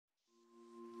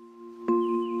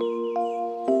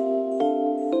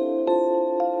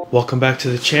Welcome back to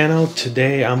the channel.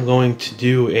 Today I'm going to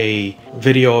do a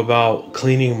video about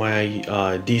cleaning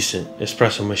my decent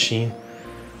espresso machine.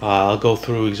 I'll go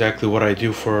through exactly what I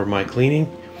do for my cleaning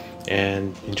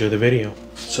and enjoy the video.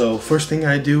 So first thing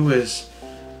I do is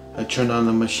I turn on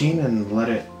the machine and let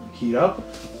it heat up,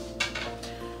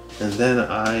 and then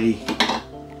I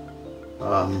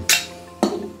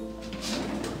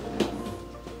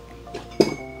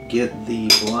get the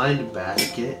blind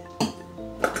basket,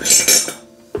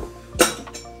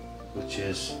 which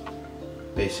is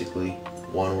basically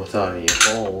one without any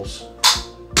holes,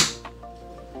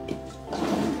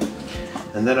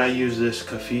 and then I use this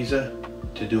Cafiza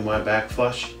to do my back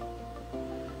flush.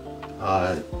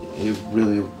 It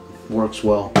really works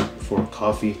well for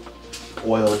coffee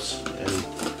oils and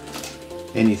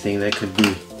anything that could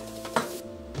be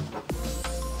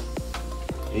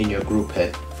in your group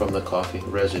head from the coffee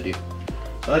residue.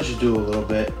 So I just do a little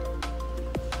bit.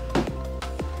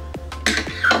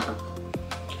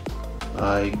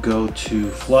 I go to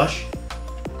flush.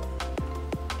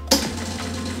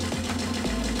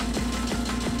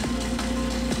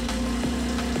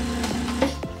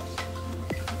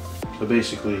 So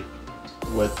basically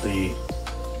with the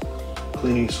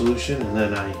cleaning solution, and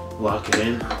then I lock it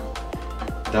in.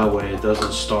 That way it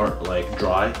doesn't start like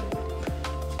dry.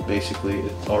 Basically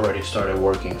it already started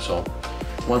working. So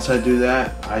once I do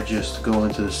that, I just go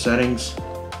into the settings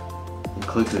and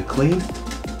click the clean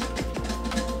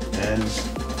and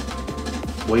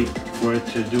wait for it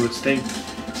to do its thing.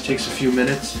 It takes a few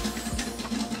minutes,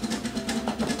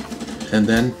 and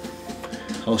then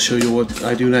I'll show you what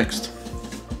I do next.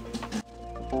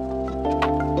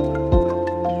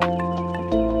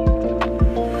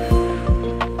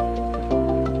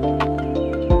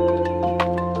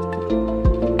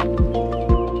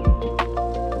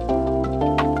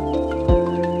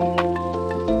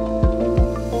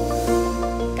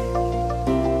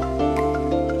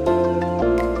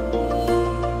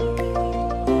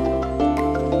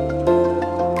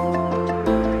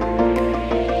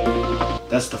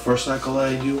 That's the first cycle that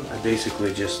I do. I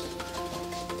basically just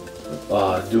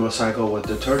do a cycle with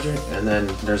detergent, and then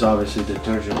there's obviously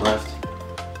detergent left.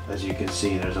 As you can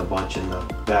see, there's a bunch in the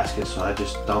basket, so I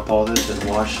just dump all this and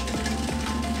wash.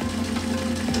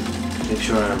 Make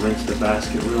sure I rinse the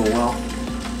basket real well.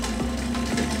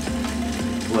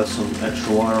 Let some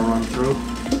extra water run through,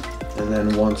 and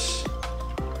then once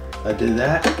I did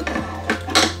that,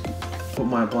 put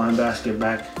my blind basket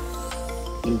back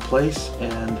in place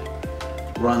and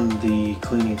run the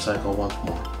cleaning cycle once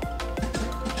more,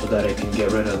 so that it can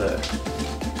get rid of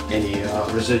any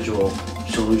residual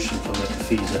solution from the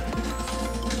Cafiza.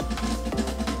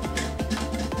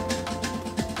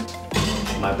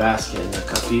 My basket in the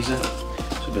Cafiza,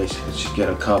 so basically just get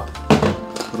a cup,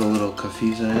 put a little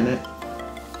Cafiza in it,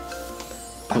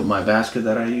 put my basket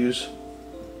that I use,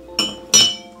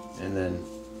 and then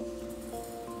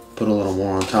put a little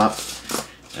more on top,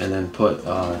 and then put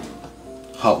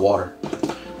hot water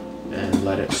and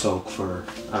let it soak for,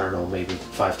 I don't know, maybe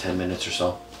 5-10 minutes or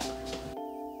so.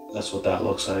 That's what that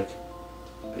looks like.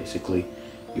 Basically,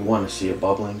 you want to see it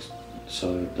bubbling,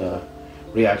 so the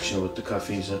reaction with the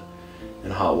Cafiza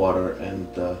and hot water and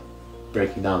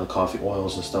breaking down the coffee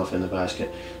oils and stuff in the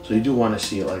basket. So you do want to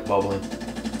see it like bubbling.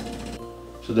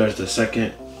 So there's the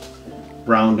second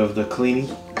round of the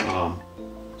cleaning.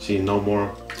 See, no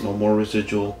more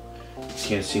residual.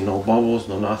 Can't see no bubbles,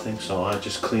 no nothing. So I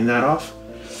just clean that off.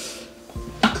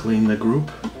 Clean the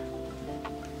group,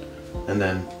 and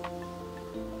then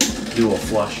do a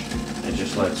flush and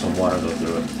just let some water go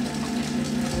through it.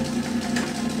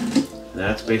 And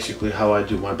that's basically how I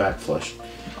do my back flush.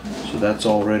 So that's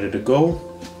all ready to go.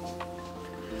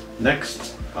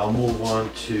 Next, I'll move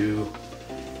on to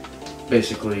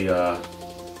basically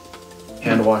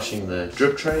hand washing the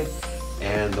drip tray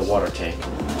and the water tank.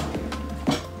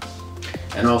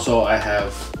 And also I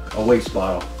have a waste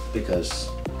bottle because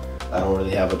I don't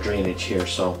really have a drainage here,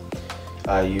 so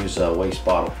I use a waste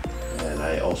bottle, and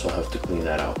I also have to clean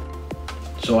that out.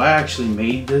 So I actually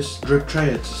made this drip tray.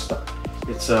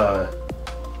 It's a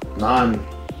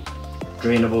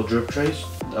non-drainable drip trays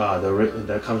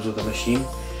that comes with the machine,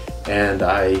 and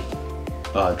I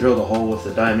drilled a hole with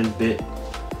a diamond bit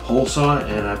hole saw,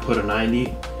 and I put a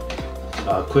 90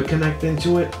 quick connect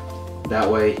into it. That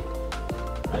way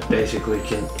I basically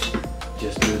can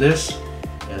just do this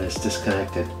and it's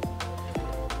disconnected,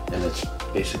 and it's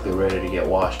basically ready to get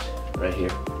washed right here.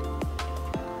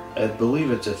 I believe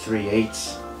it's a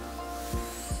 3/8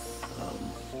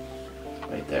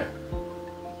 right there.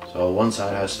 So one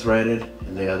side has threaded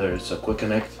and the other is a quick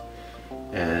connect,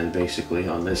 and basically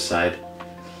on this side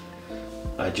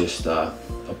I just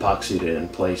epoxied it in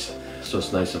place so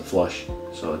it's nice and flush,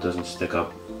 so it doesn't stick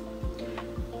up.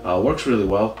 Works really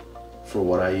well for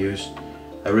what I use.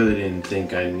 I really didn't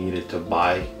think I needed to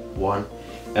buy one,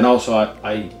 and also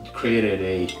I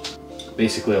created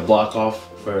basically a block off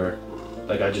for,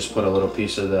 like, I just put a little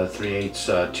piece of the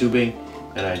 3/8 tubing,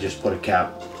 and I just put a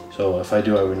cap. So if I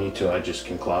do ever need to, I just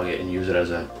can clog it and use it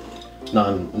as a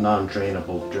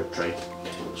non-drainable drip tray.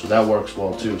 So that works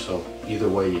well too. So either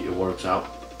way, it works out.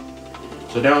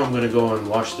 So now I'm gonna go and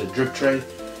wash the drip tray,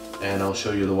 and I'll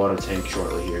show you the water tank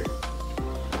shortly here.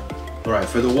 All right,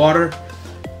 for the water,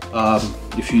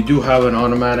 if you do have an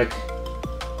automatic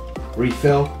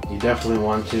refill, you definitely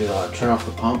want to turn off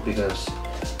the pump, because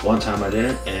one time I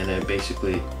didn't, and it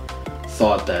basically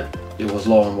thought that it was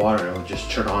low in water and it would just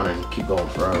turn on and keep going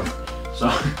forever. So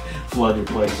flood your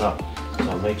place up.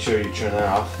 So make sure you turn that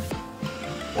off.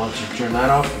 Once you turn that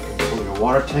off, you can pull your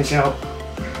water tank out,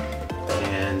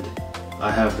 and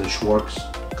I have the Schwartz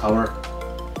cover,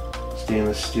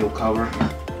 stainless steel cover.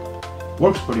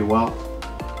 Works pretty well.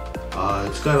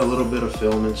 It's got a little bit of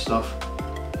film and stuff.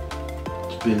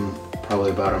 It's been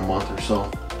probably about a month or so.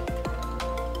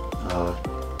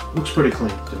 Looks pretty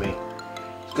clean to me.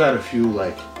 It's got a few,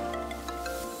 like,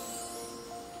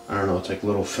 I don't know, it's like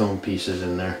little film pieces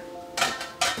in there.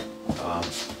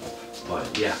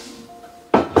 But yeah,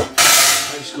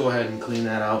 I just go ahead and clean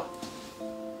that out.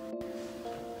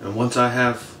 And once I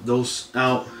have those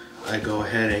out, I go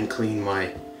ahead and clean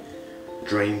my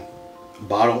drain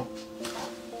bottle.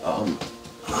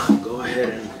 Go ahead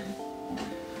and,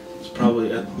 it's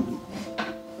probably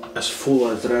as full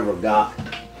as it ever got.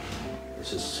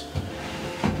 This is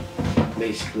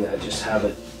basically, I just have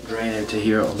it drain into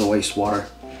here, all the wastewater.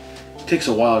 It takes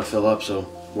a while to fill up, so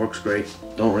works great.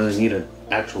 Don't really need an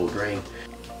actual drain.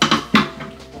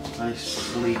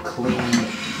 Nicely clean.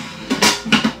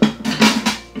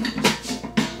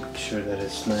 Make sure that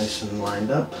it's nice and lined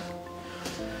up.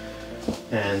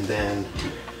 And then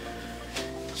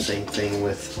same thing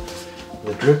with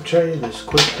the drip tray, this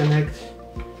quick connect.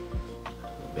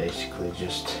 Basically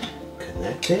just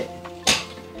connect it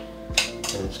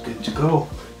and it's good to go.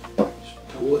 Just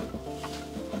pull it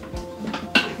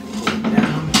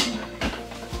down.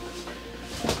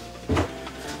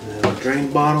 And then the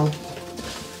drain bottle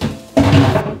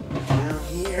down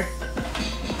here.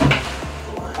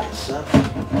 Line this up.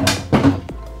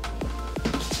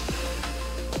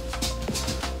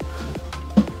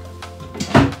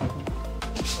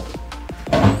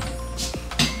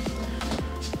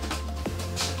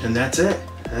 And that's it.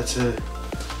 That's a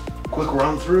quick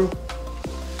run through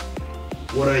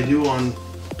what I do on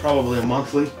probably a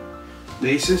monthly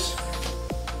basis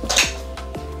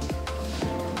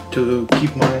to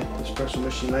keep my espresso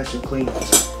machine nice and clean.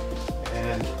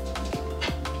 And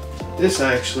this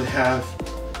I actually have,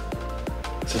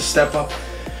 it's a step up.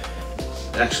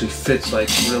 It actually fits like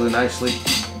really nicely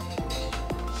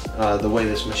the way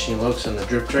this machine looks in the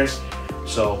drip tray.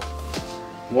 So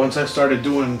once I started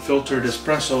doing filtered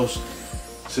espressos,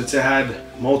 since it had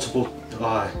multiple,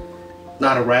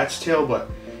 not a rat's tail, but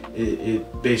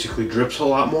it basically drips a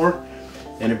lot more,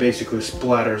 and it basically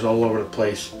splatters all over the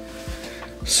place.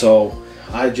 So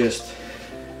I just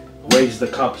raised the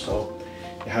cup so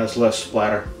it has less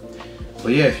splatter.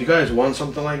 But yeah, if you guys want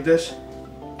something like this,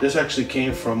 this actually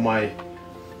came from my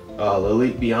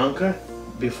Lilith Bianca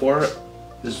before.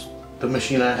 This is the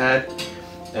machine I had,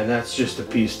 and that's just a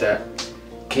piece that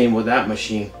came with that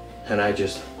machine, and I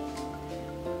just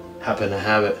happen to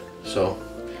have it. So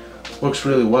works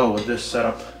really well with this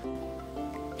setup.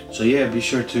 So yeah, be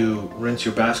sure to rinse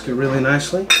your basket really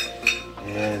nicely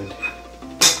and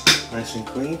nice and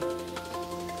clean.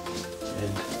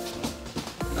 And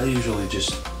I usually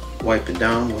just wipe it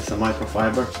down with a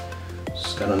microfiber.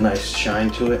 It's got a nice shine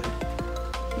to it.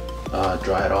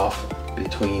 Dry it off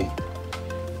between,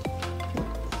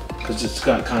 because it's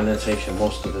got condensation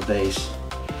most of the days.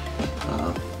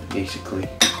 Basically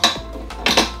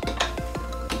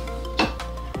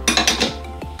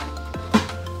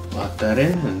lock that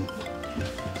in, and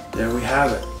there we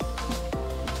have it,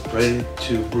 ready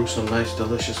to brew some nice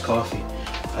delicious coffee.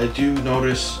 I do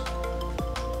notice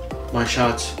my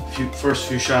shots, first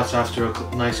few shots after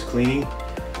a nice cleaning,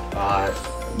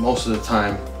 most of the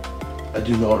time I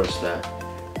do notice that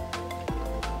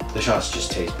the shots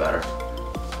just taste better.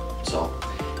 So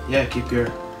yeah, keep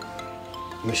your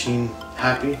machine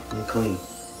happy and clean.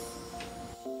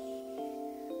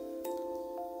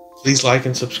 Please like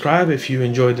and subscribe if you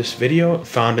enjoyed this video,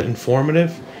 found it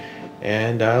informative,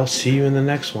 and I'll see you in the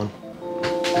next one.